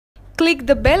Click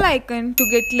the bell icon to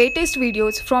get latest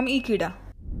videos from Ekeeda.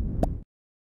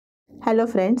 Hello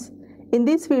friends, in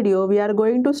this video we are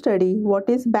going to study what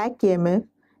is back EMF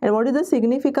and what is the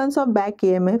significance of back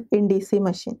EMF in DC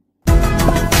machine.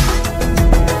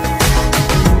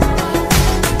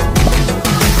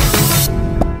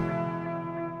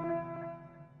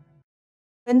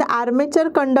 When the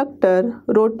armature conductor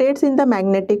rotates in the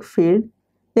magnetic field,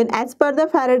 then as per the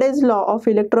Faraday's law of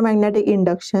electromagnetic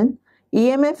induction,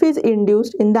 EMF is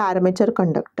induced in the armature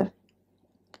conductor.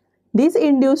 This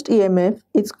induced EMF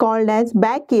is called as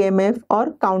back EMF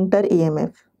or counter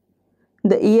EMF.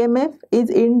 The EMF is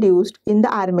induced in the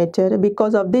armature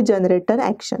because of the generator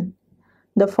action.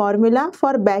 The formula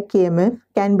for back EMF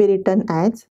can be written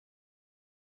as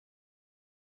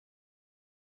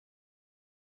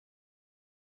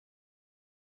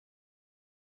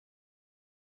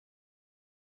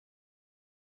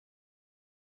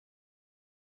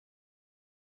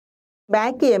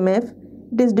back EMF.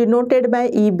 It is denoted by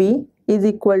EB is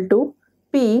equal to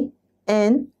P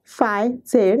N phi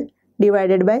Z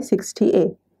divided by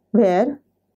 60A, where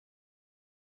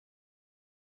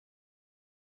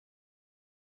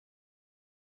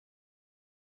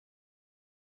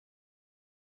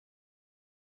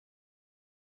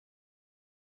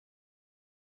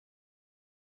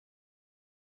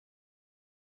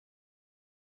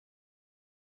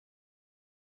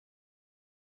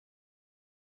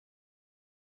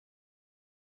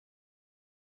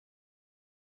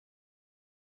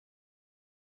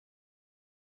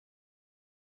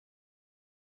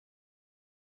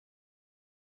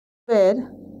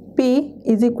P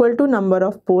is equal to number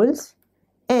of poles,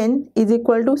 N is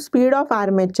equal to speed of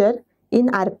armature in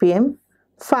RPM,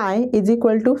 phi is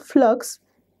equal to flux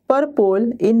per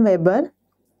pole in Weber,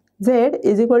 Z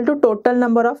is equal to total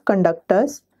number of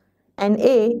conductors, and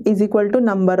A is equal to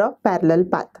number of parallel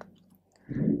path.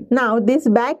 Now this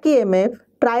back EMF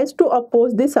tries to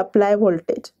oppose the supply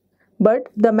voltage, but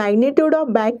the magnitude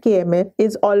of back EMF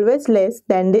is always less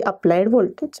than the applied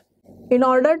voltage. In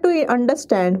order to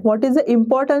understand what is the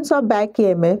importance of back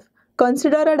EMF,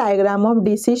 consider a diagram of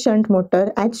DC shunt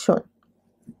motor as shown.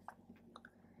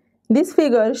 This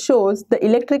figure shows the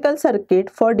electrical circuit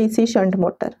for DC shunt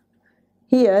motor.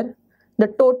 Here, the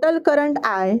total current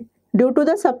I due to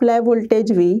the supply voltage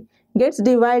V gets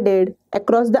divided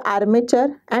across the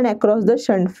armature and across the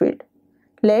shunt field.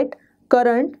 Let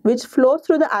current which flows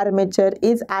through the armature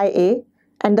is IA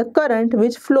and the current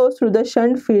which flows through the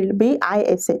shunt field be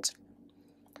ISH.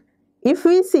 If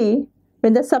we see,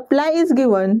 when the supply is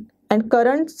given and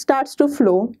current starts to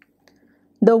flow,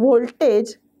 the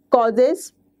voltage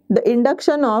causes the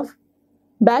induction of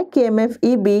back EMF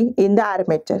EB in the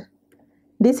armature.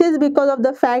 This is because of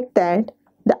the fact that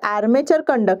the armature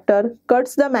conductor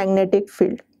cuts the magnetic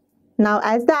field. Now,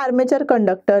 as the armature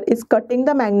conductor is cutting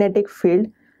the magnetic field,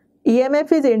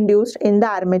 EMF is induced in the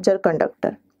armature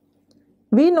conductor.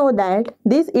 We know that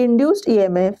this induced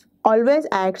EMF always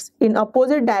acts in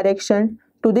opposite direction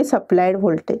to the supplied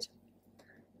voltage.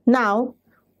 Now,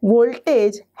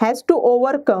 voltage has to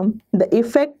overcome the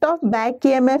effect of back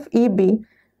EMF EB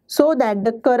so that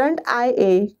the current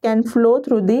IA can flow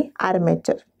through the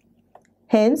armature.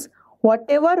 Hence,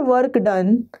 whatever work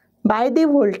done by the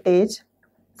voltage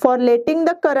for letting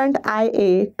the current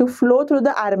IA to flow through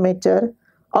the armature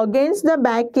against the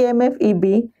back EMF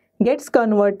EB gets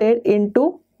converted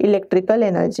into electrical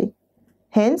energy.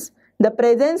 Hence, the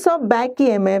presence of back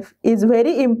EMF is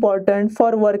very important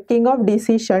for working of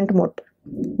DC shunt motor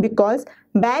because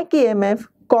back EMF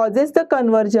causes the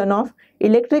conversion of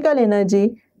electrical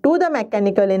energy to the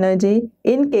mechanical energy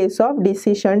in case of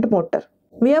DC shunt motor.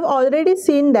 We have already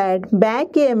seen that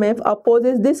back EMF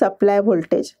opposes the supply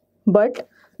voltage, but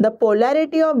the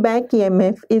polarity of back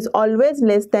EMF is always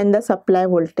less than the supply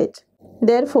voltage.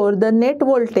 Therefore, the net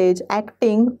voltage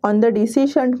acting on the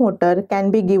DC shunt motor can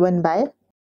be given by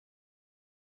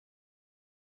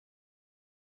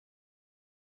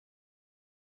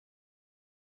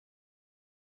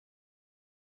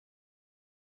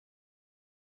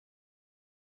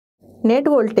net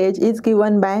voltage is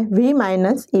given by V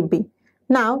minus EB.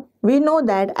 Now, we know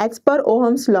that as per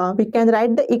Ohm's law, we can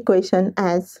write the equation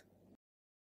as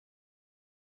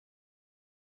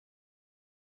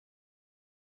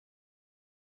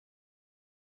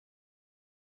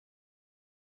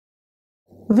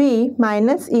V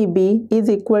minus EB is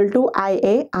equal to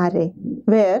IA RA,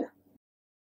 where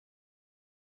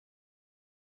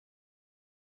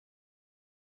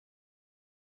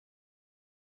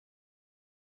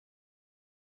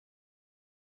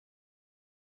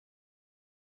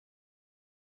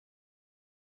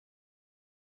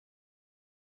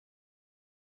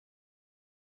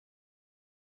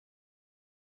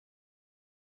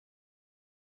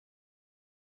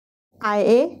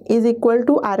IA is equal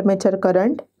to armature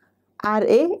current,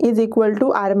 RA is equal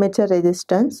to armature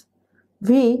resistance,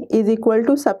 V is equal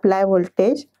to supply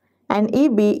voltage, and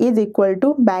EB is equal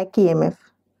to back EMF.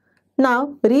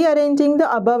 Now, rearranging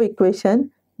the above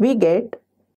equation, we get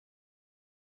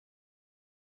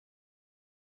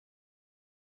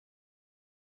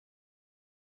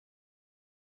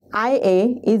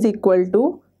IA is equal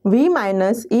to V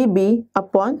minus EB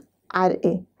upon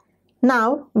RA.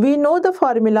 Now, we know the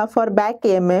formula for back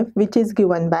EMF, which is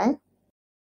given by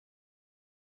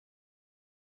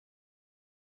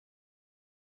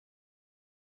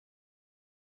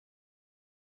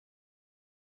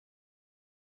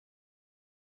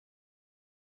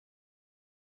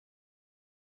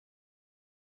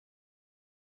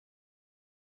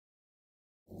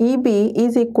EB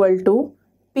is equal to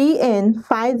Pn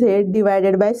phi z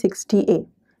divided by 60A.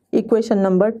 Equation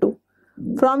number 2.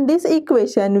 From this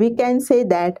equation, we can say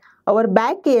that our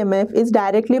back EMF is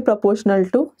directly proportional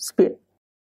to speed.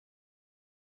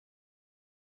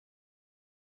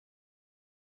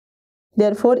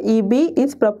 Therefore, EB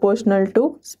is proportional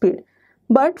to speed.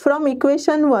 But from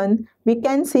equation 1, we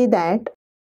can see that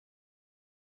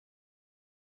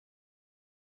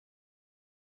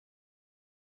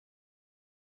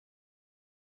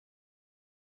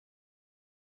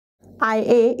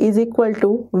IA is equal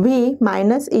to V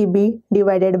minus EB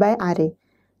divided by RA.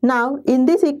 Now, in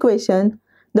this equation,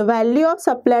 the value of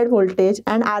supplied voltage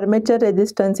and armature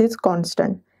resistance is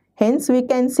constant. Hence, we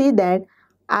can see that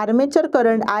armature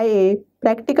current IA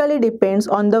practically depends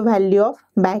on the value of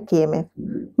back EMF.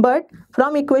 But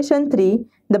from equation 3,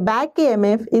 the back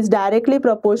EMF is directly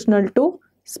proportional to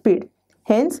speed.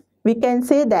 Hence, we can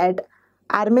say that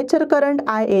armature current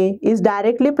IA is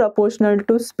directly proportional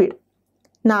to speed.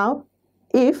 Now,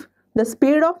 if the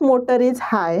speed of motor is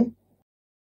high,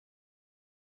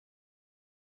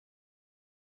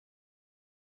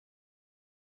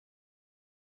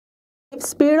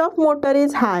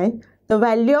 the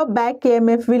value of back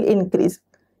EMF will increase.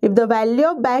 If the value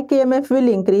of back EMF will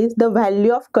increase, the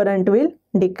value of current will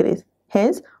decrease.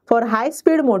 Hence, for high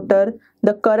speed motor,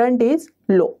 the current is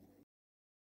low.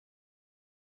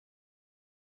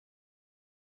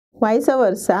 Vice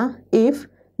versa, if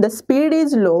the speed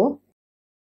is low,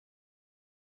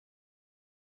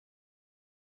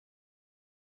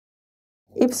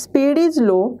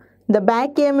 the back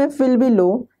EMF will be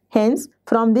low. Hence,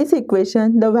 from this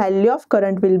equation, the value of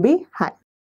current will be high.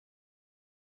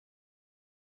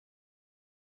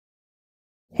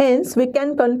 Hence, we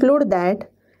can conclude that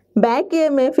back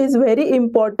EMF is very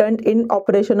important in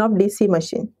operation of DC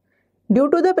machine. Due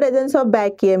to the presence of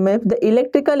back EMF, the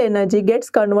electrical energy gets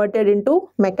converted into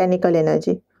mechanical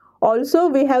energy. Also,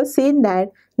 we have seen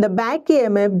that the back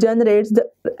EMF generates the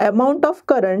amount of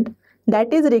current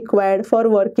that is required for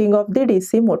working of the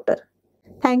DC motor.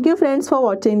 Thank you friends for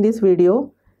watching this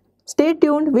video. Stay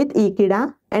tuned with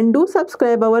Ekeeda and do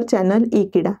subscribe our channel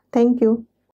Ekeeda. Thank you.